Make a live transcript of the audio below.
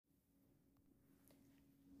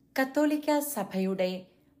കത്തോലിക്ക സഭയുടെ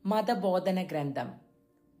മതബോധന ഗ്രന്ഥം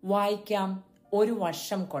വായിക്കാം ഒരു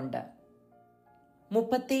വർഷം കൊണ്ട്.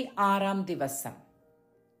 36-ാം ദിവസം.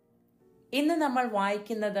 ഇന്ന് നമ്മൾ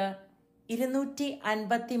വായിക്കുന്നത്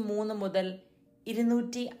 253 മുതൽ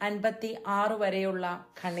 256 വരെയുള്ള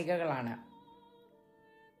ഖണ്ഡികകളാണ്.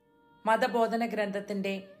 മതബോധന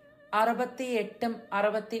ഗ്രന്ഥത്തിന്റെ 68ഉം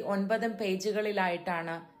 69ഉം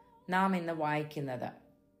പേജുകളിലായിട്ടാണ് നാം ഇന്ന് വായിക്കുന്നത്.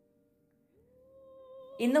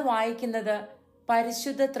 ഇന്ന് വായിക്കുന്നത്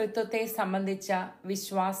പരിശുദ്ധ ത്രിത്വത്തെ സംബന്ധിച്ച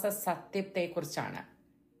വിശ്വാസ സത്യത്തെക്കുറിച്ചാണ്.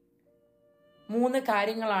 3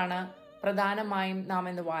 കാര്യങ്ങളാണ് പ്രധാനമായും നാം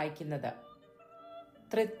ഇന്ന് വായിക്കുന്നത്.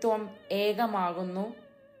 ത്രിത്വം ഏകമാകുന്നു,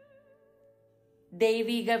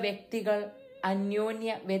 ദൈവിക വ്യക്തികൾ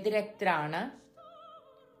അന്യോന്യ വ്യതിരിക്തരാണ്,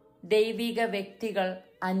 ദൈവിക വ്യക്തികൾ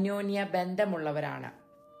അന്യോന്യ ബന്ധമുള്ളവരാണ്.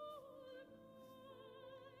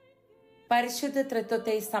 പരിശുദ്ധ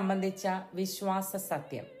ത്രിത്വത്തെ സംബന്ധിച്ച വിശ്വാസ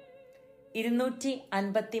സത്യം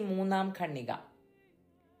 253-ാം ഖണ്ഡിക.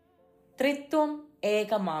 ത്രിത്വം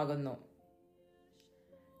ഏകമാകുന്നു.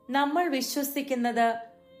 നമ്മൾ വിശ്വസിക്കുന്നത്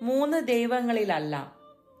 3 ദൈവങ്ങളിലല്ല,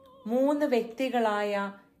 3 വ്യക്തികളായ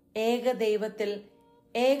ഏകദൈവത്തിൽ,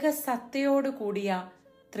 ഏകസത്തയോടുകൂടിയ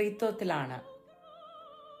ത്രിത്വത്തിലാണ്.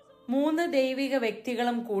 3 ദൈവിക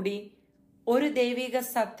വ്യക്തികളും കൂടി ഒരു ദൈവിക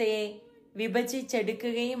സത്തയെ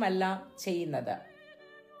വിഭജിച്ചെടുക്കുകയുമല്ല ചെയ്യുന്നത്.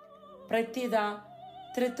 പ്രത്യുത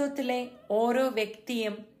ത്രിത്വത്തിലെ ഓരോ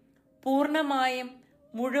വ്യക്തിയും പൂർണ്ണമായും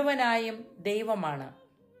മുഴുവനായും ദൈവമാണ്.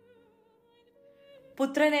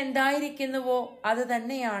 പുത്രൻ എന്തായിരിക്കുന്നുവോ അത്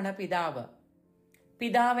തന്നെയാണ് പിതാവ്,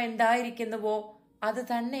 പിതാവ് എന്തായിരിക്കുന്നുവോ അത്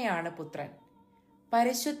തന്നെയാണ് പുത്രൻ,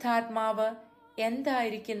 പരിശുദ്ധാത്മാവ്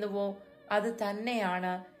എന്തായിരിക്കുന്നുവോ അത്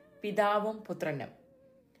തന്നെയാണ് പിതാവും പുത്രനും.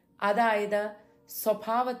 അതായത്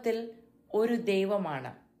സ്വഭാവത്തിൽ ഒരു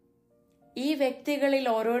ദൈവമാണ്. ഈ വ്യക്തികളിൽ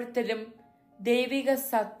ഓരോരുത്തരും ദൈവിക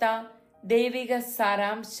സത്ത, ദൈവിക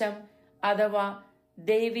സാരാംശം അഥവാ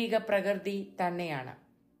ദൈവിക പ്രകൃതി തന്നെയാണ്.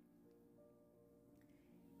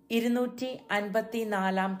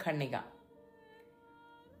 254-ാം ഖണ്ഡിക.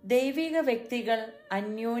 ദൈവിക വ്യക്തികൾ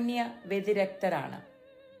അന്യോന്യ വ്യതിരിക്തരാണ്.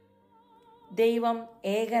 ദൈവം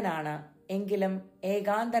ഏകനാണ്, എങ്കിലും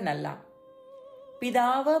ഏകാന്തനല്ല.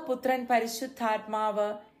 പിതാവ്, പുത്രൻ, പരിശുദ്ധാത്മാവ്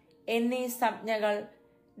എന്നീ സംജ്ഞകൾ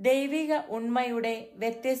ദൈവിക ഉണ്മയുടെ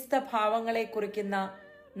വ്യത്യസ്ത ഭാവങ്ങളെ കുറിക്കുന്ന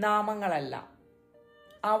നാമങ്ങളല്ല.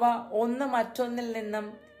 അവ ഒന്ന് മറ്റൊന്നിൽ നിന്നും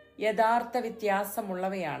യഥാർത്ഥ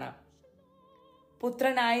വ്യത്യാസമുള്ളവയാണ്.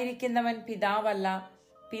 പുത്രനായിരിക്കുന്നവൻ പിതാവല്ല,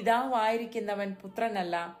 പിതാവായിരിക്കുന്നവൻ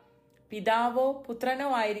പുത്രനല്ല, പിതാവോ പുത്രനോ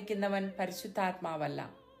ആയിരിക്കുന്നവൻ പരിശുദ്ധാത്മാവല്ല.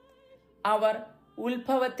 അവർ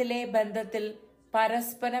ഉത്ഭവത്തിലെ ബന്ധത്തിൽ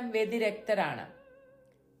പരസ്പരം വ്യതിരിക്തരാണ്.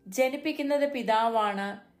 ജനിപ്പിക്കുന്നത് പിതാവാണ്,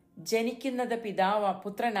 ജനിക്കുന്നത്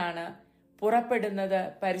പുത്രനാണ്, പുറപ്പെടുന്നത്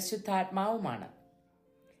പരിശുദ്ധാത്മാവുമാണ്.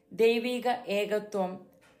 ദൈവിക ഏകത്വം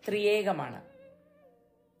ത്രിയേകമാണ്.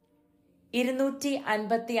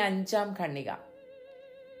 255-ാം ഖണ്ഡിക.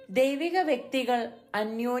 ദൈവിക വ്യക്തികൾ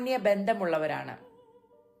അന്യോന്യ ബന്ധമുള്ളവരാണ്.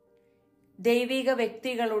 ദൈവിക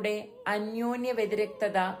വ്യക്തികളുടെ അന്യോന്യ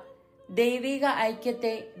വ്യതിരിക്തത ദൈവിക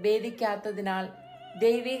ഐക്യത്തെ ഭേദിക്കാത്തതിനാൽ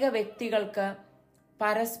ദൈവിക വ്യക്തികൾക്ക്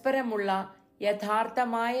പരസ്പരമുള്ള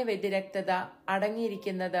യഥാർത്ഥമായ വ്യതിരിക്തത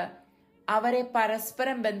അടങ്ങിയിരിക്കുന്നത് അവരെ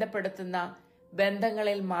പരസ്പരം ബന്ധപ്പെടുത്തുന്ന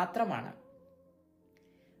ബന്ധങ്ങളിൽ മാത്രമാണ്.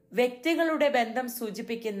 വ്യക്തികളുടെ ബന്ധം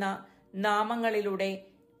സൂചിപ്പിക്കുന്ന നാമങ്ങളിലൂടെ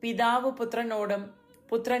പിതാവ് പുത്രനോടും,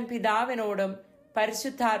 പുത്രൻ പിതാവിനോടും,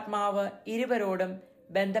 പരിശുദ്ധാത്മാവ് ഇരുവരോടും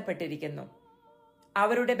ബന്ധപ്പെട്ടിരിക്കുന്നു.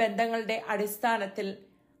 അവരുടെ ബന്ധങ്ങളുടെ അടിസ്ഥാനത്തിൽ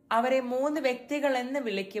അവരെ 3 വ്യക്തികൾ എന്ന്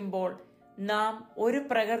വിളിക്കുമ്പോൾ നാം ഒരു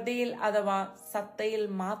പ്രകൃതിയിൽ അഥവാ സത്തയിൽ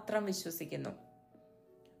മാത്രം വിശ്വസിക്കുന്നു.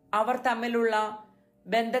 അവർ തമ്മിലുള്ള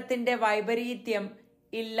ബന്ധത്തിന്റെ വൈപരീത്യം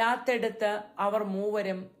ഇല്ലാത്തിടത്ത് അവർ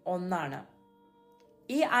മൂവരും ഒന്നാണ്.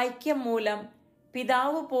 ഈ ഐക്യം മൂലം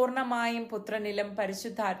പിതാവ് പൂർണ്ണമായും പുത്രനിലും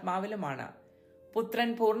പരിശുദ്ധാത്മാവിലുമാണ്, പുത്രൻ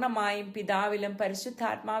പൂർണ്ണമായും പിതാവിലും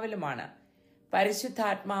പരിശുദ്ധാത്മാവിലുമാണ്,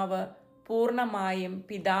 പരിശുദ്ധാത്മാവ് പൂർണ്ണമായും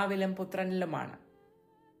പിതാവിലും പുത്രനിലുമാണ്.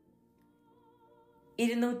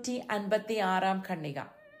 256-ാം ഖണ്ഡിക.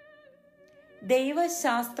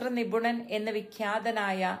 ദൈവശാസ്ത്ര നിപുണൻ എന്ന്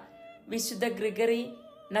വിഖ്യാതനായ വിശുദ്ധ ഗ്രിഗറി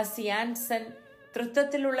നസിയാൻസൻ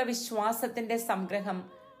തൃത്വത്തിലുള്ള വിശ്വാസത്തിന്റെ സംഗ്രഹം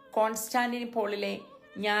കോൺസ്റ്റാന്റിനോപ്പിളിലെ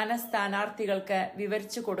ജ്ഞാനസ്ഥാനാർത്ഥികൾക്ക്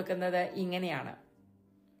വിവരിച്ചു കൊടുക്കുന്നത് ഇങ്ങനെയാണ്: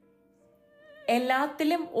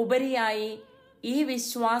 എല്ലാത്തിലും ഉപരിയായി ഈ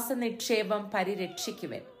വിശ്വാസ നിക്ഷേപം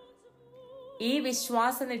പരിരക്ഷിക്കുവൻ. ഈ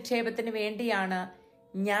വിശ്വാസ നിക്ഷേപത്തിന് വേണ്ടിയാണ്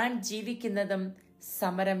ഞാൻ ജീവിക്കുന്നതും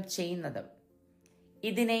സമരം ചെയ്യുന്നതും.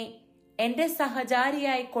 ഇതിനെ എന്റെ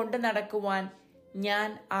സഹചാരിയായി കൊണ്ടു നടക്കുവാൻ ഞാൻ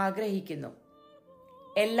ആഗ്രഹിക്കുന്നു.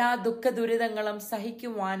 എല്ലാ ദുഃഖ ദുരിതങ്ങളും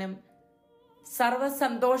സഹിക്കുവാനും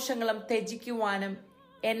സർവസന്തോഷങ്ങളും ത്യജിക്കുവാനും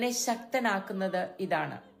എന്നെ ശക്തനാക്കുന്നത്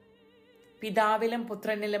ഇതാണ്: പിതാവിലും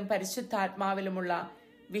പുത്രനിലും പരിശുദ്ധാത്മാവിലുമുള്ള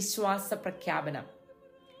വിശ്വാസ പ്രഖ്യാപനം.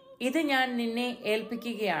 ഇത് ഞാൻ നിന്നെ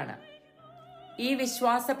ഏൽപ്പിക്കുകയാണ്. ഈ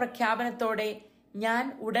വിശ്വാസ പ്രഖ്യാപനത്തോടെ ഞാൻ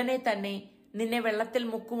ഉടനെ തന്നെ നിന്നെ വെള്ളത്തിൽ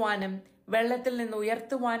മുക്കുവാനും വെള്ളത്തിൽ നിന്ന്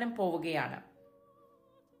ഉയർത്തുവാനും പോവുകയാണ്.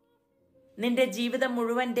 നിന്റെ ജീവിതം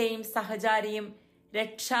മുഴുവന്റെയും സഹചാരിയും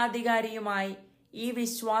രക്ഷാധികാരിയുമായി ഈ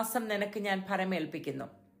വിശ്വാസം നിനക്ക് ഞാൻ ഭരമേൽപ്പിക്കുന്നു.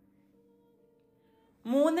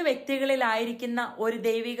 3 വ്യക്തികളിലായിരിക്കുന്ന ഒരു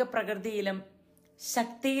ദൈവിക പ്രകൃതിയിലും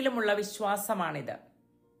ശക്തിയിലുമുള്ള വിശ്വാസമാണിത്.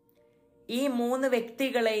 ഈ 3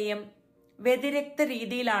 വ്യക്തികളെയും വ്യതിരിക്ത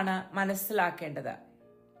രീതിയിലാണ് മനസ്സിലാക്കേണ്ടത്.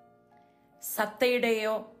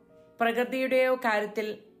 സത്തയുടെയോ പ്രകൃതിയുടെയോ കാര്യത്തിൽ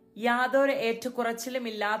യാതൊരു ഏറ്റക്കുറച്ചിലും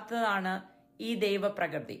ഇല്ലാത്തതാണ് ഈ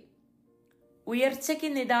ദൈവപ്രകൃതി. ഉയർച്ചയ്ക്ക്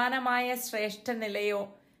നിദാനമായ ശ്രേഷ്ഠ നിലയോ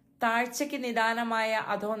താഴ്ചയ്ക്ക് നിദാനമായ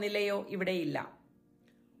അധോനിലയോ ഇവിടെയില്ല.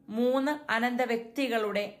 3 അനന്ത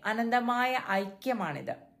വ്യക്തികളുടെ അനന്തമായ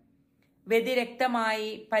ഐക്യമാണിത്. വ്യതിരിക്തമായി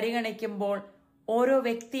പരിഗണിക്കുമ്പോൾ ഓരോ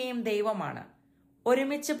വ്യക്തിയും ദൈവമാണ്.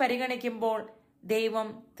 ഒരുമിച്ച് പരിഗണിക്കുമ്പോൾ ദൈവം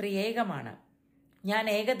ത്രിയേകമാണ്. ഞാൻ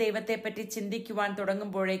ഏകദൈവത്തെപ്പറ്റി ചിന്തിക്കുവാൻ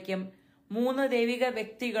തുടങ്ങുമ്പോഴേക്കും 3 ദൈവിക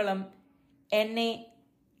വ്യക്തികളും എന്നെ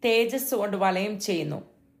തേജസ് കൊണ്ട് വലയം ചെയ്യുന്നു.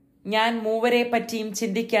 ഞാൻ മൂവരെ പറ്റിയും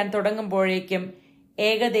ചിന്തിക്കാൻ തുടങ്ങുമ്പോഴേക്കും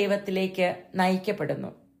ഏകദൈവത്തിലേക്ക് നയിക്കപ്പെടുന്നു.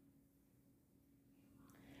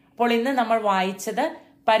 അപ്പോൾ ഇന്ന് നമ്മൾ വായിച്ചത്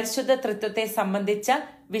പരിശുദ്ധ തൃത്വത്തെ സംബന്ധിച്ച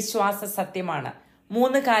വിശ്വാസ സത്യമാണ്.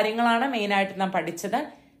 3 കാര്യങ്ങളാണ് മെയിനായിട്ട് നാം പഠിച്ചത്.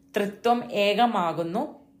 തൃത്വം ഏകമാകുന്നു,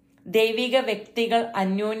 ദൈവിക വ്യക്തികൾ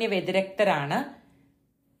അന്യോന്യ വ്യതിരക്തരാണ്,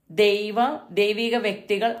 ദൈവിക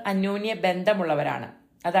വ്യക്തികൾ അന്യോന്യ ബന്ധമുള്ളവരാണ്.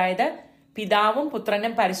 അതായത് പിതാവും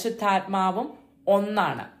പുത്രനും പരിശുദ്ധാത്മാവും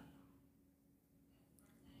ഒന്നാണ്.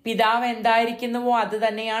 പിതാവ് എന്തായിരിക്കുന്നുവോ അത്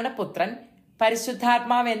തന്നെയാണ് പുത്രൻ,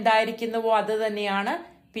 പരിശുദ്ധാത്മാവ് എന്തായിരിക്കുന്നുവോ അത് തന്നെയാണ്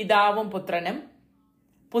പിതാവും പുത്രനും,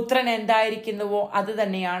 പുത്രൻ എന്തായിരിക്കുന്നുവോ അത്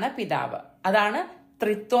തന്നെയാണ് പിതാവ്. അതാണ്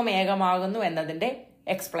ത്രിത്വം ഏകമാകുന്നു എന്നതിന്റെ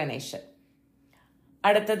എക്സ്പ്ലനേഷൻ.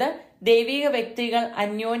 അടുത്തത് ദൈവിക വ്യക്തികൾ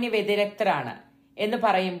അന്യോന്യ വ്യതിരക്തരാണ് എന്ന്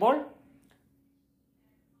പറയുമ്പോൾ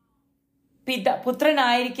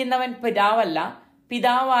പുത്രനായിരിക്കുന്നവൻ പിതാവല്ല,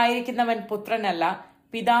 പിതാവായിരിക്കുന്നവൻ പുത്രനല്ല,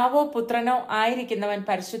 പിതാവോ പുത്രനോ ആയിരിക്കുന്നവൻ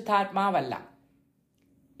പരിശുദ്ധാത്മാവല്ല.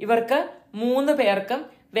 ഇവർക്ക് 3 പേർക്കും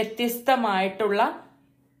വ്യത്യസ്തമായിട്ടുള്ള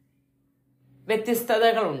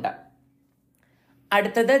വ്യത്യസ്തതകളുണ്ട്.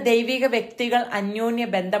 അടുത്തത് ദൈവിക വ്യക്തികൾ അന്യോന്യ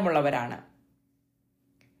ബന്ധമുള്ളവരാണ്.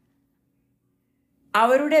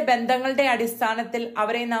 അവരുടെ ബന്ധങ്ങളുടെ അടിസ്ഥാനത്തിൽ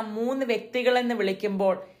അവരെ നാം 3 വ്യക്തികളെന്ന്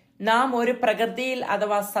വിളിക്കുമ്പോൾ നാം ഒരു പ്രകൃതിയിൽ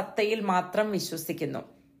അഥവാ സത്തയിൽ മാത്രം വിശ്വസിക്കുന്നു.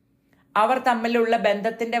 അവർ തമ്മിലുള്ള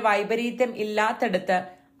ബന്ധത്തിന്റെ വൈപരീത്യം ഇല്ലാത്തടുത്ത്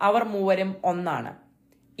അവർ മൂവരും ഒന്നാണ്.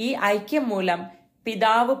 ഈ ഐക്യം മൂലം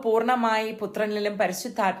പിതാവ് പൂർണ്ണമായി പുത്രനിലും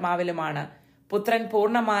പരിശുദ്ധാത്മാവിലുമാണ്, പുത്രൻ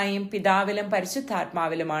പൂർണ്ണമായും പിതാവിലും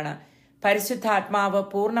പരിശുദ്ധാത്മാവിലുമാണ്, പരിശുദ്ധാത്മാവ്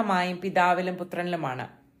പൂർണ്ണമായും പിതാവിലും പുത്രനിലുമാണ്.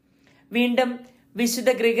 വീണ്ടും വിശുദ്ധ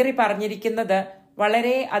ഗ്രിഗറി പറഞ്ഞിരിക്കുന്നത്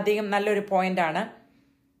വളരെ അധികം നല്ലൊരു പോയിന്റാണ്.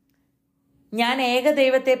 ഞാൻ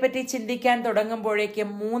ഏകദൈവത്തെപ്പറ്റി ചിന്തിക്കാൻ തുടങ്ങുമ്പോഴേക്കും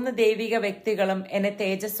 3 ദൈവിക വ്യക്തികളും എന്നെ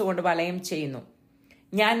തേജസ് കൊണ്ട് വലയം ചെയ്യുന്നു.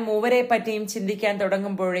 ഞാൻ മൂവരെ പറ്റിയും ചിന്തിക്കാൻ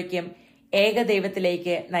തുടങ്ങുമ്പോഴേക്കും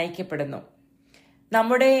ഏകദൈവത്തിലേക്ക് നയിക്കപ്പെടുന്നു.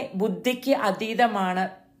 നമ്മുടെ ബുദ്ധിക്ക് അതീതമാണ്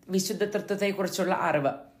വിശുദ്ധ തൃത്വത്തെക്കുറിച്ചുള്ള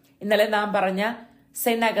അറിവ്. ഇന്നലെ നാം പറഞ്ഞ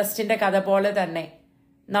സെന്റ് അഗസ്റ്റിന്റെ കഥ പോലെ തന്നെ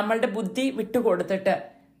നമ്മളുടെ ബുദ്ധി വിട്ടുകൊടുത്തിട്ട്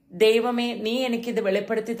ദൈവമേ നീ എനിക്കിത്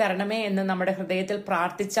വെളിപ്പെടുത്തി തരണമേ എന്ന് നമ്മുടെ ഹൃദയത്തിൽ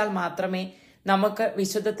പ്രാർത്ഥിച്ചാൽ മാത്രമേ നമുക്ക്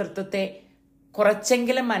വിശുദ്ധ തൃത്വത്തെ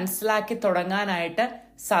കുറച്ചെങ്കിലും മനസ്സിലാക്കി തുടങ്ങാനായിട്ട്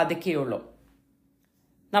സാധിക്കുകയുള്ളൂ.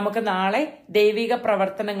 നമുക്ക് നാളെ ദൈവിക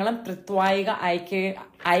പ്രവർത്തനങ്ങളും ത്രിത്വായിക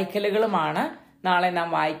ഐക്യലുകളുമാണ് നാളെ നാം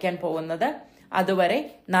വായിക്കാൻ പോകുന്നത്. അതുവരെ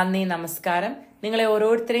നന്ദി, നമസ്കാരം. നിങ്ങളെ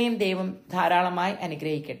ഓരോരുത്തരെയും ദൈവം ധാരാളമായി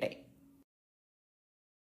അനുഗ്രഹിക്കട്ടെ.